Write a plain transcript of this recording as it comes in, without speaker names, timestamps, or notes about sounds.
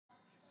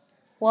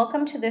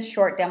Welcome to this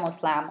short demo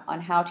slam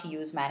on how to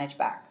use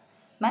Managebac.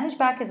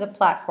 Managebac is a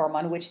platform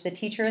on which the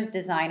teachers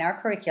design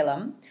our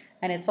curriculum,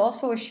 and it's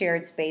also a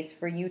shared space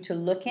for you to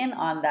look in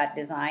on that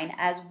design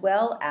as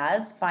well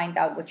as find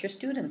out what your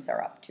students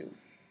are up to.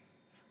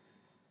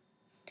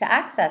 To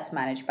access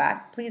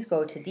Managebac, please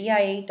go to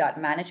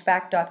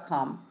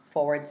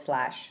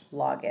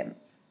dia.managebac.com/login.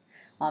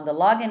 On the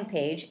login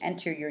page,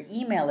 enter your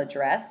email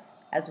address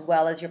as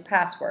well as your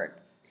password.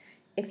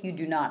 If you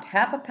do not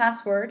have a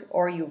password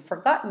or you've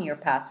forgotten your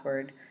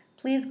password,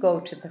 please go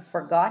to the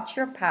Forgot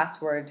Your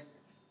Password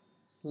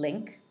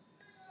link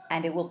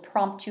and it will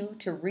prompt you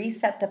to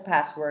reset the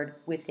password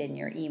within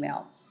your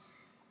email.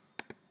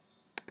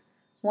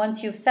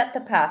 Once you've set the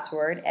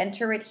password,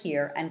 enter it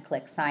here and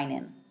click Sign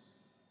In.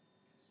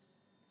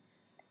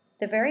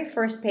 The very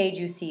first page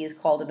you see is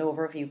called an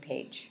overview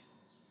page.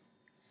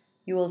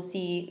 You will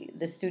see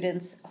the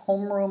students'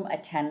 homeroom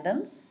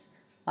attendance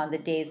on the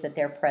days that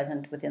they're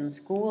present within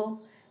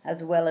school,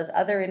 as well as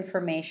other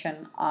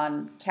information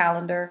on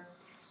calendar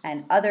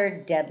and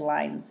other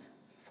deadlines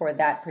for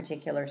that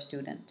particular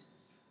student.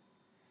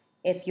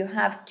 If you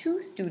have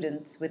two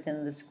students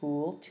within the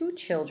school, two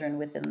children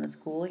within the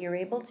school, you're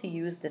able to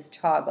use this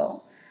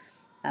toggle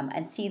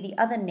and see the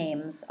other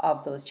names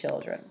of those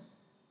children.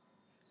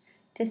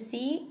 To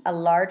see a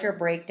larger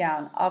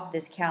breakdown of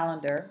this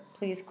calendar,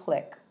 please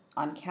click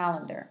on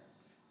Calendar.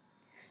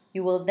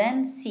 You will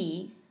then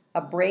see a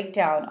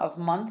breakdown of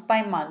month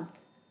by month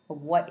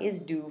of what is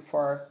due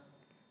for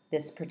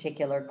this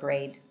particular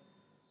grade.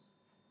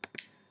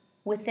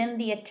 Within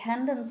the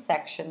attendance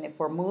section, if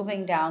we're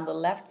moving down the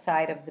left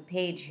side of the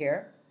page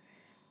here,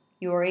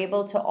 you are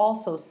able to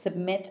also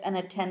submit an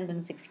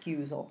attendance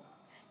excusal.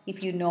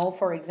 If you know,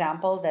 for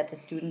example, that a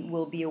student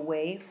will be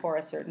away for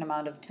a certain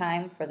amount of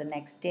time for the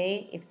next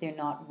day, if they're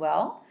not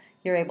well,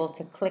 you're able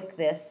to click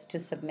this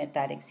to submit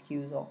that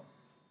excusal.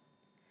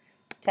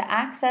 To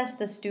access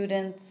the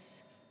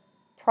student's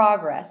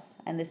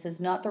progress, and this is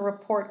not the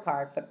report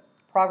card, but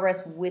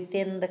progress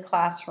within the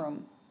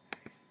classroom,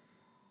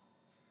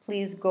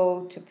 please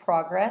go to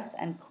Progress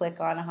and click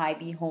on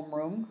HIB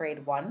Homeroom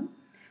Grade 1,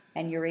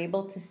 and you're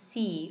able to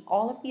see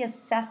all of the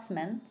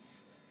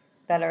assessments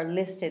that are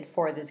listed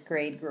for this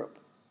grade group.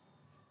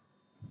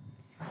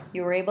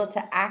 You're able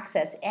to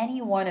access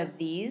any one of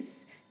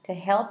these to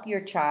help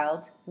your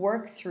child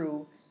work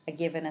through a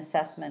given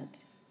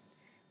assessment.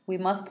 We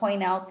must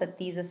point out that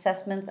these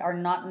assessments are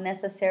not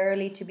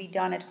necessarily to be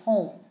done at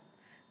home,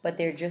 but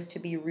they're just to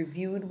be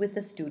reviewed with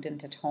the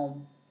student at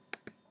home.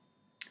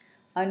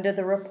 Under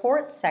the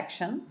Reports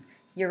section,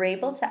 you're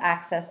able to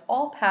access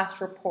all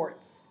past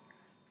reports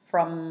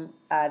from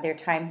their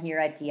time here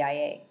at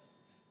DIA.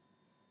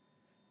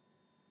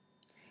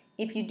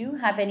 If you do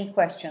have any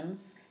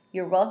questions,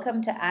 you're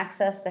welcome to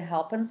access the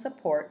help and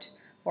support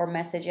or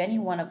message any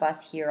one of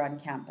us here on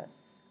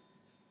campus.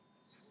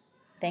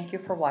 Thank you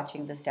for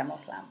watching this demo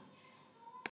slam.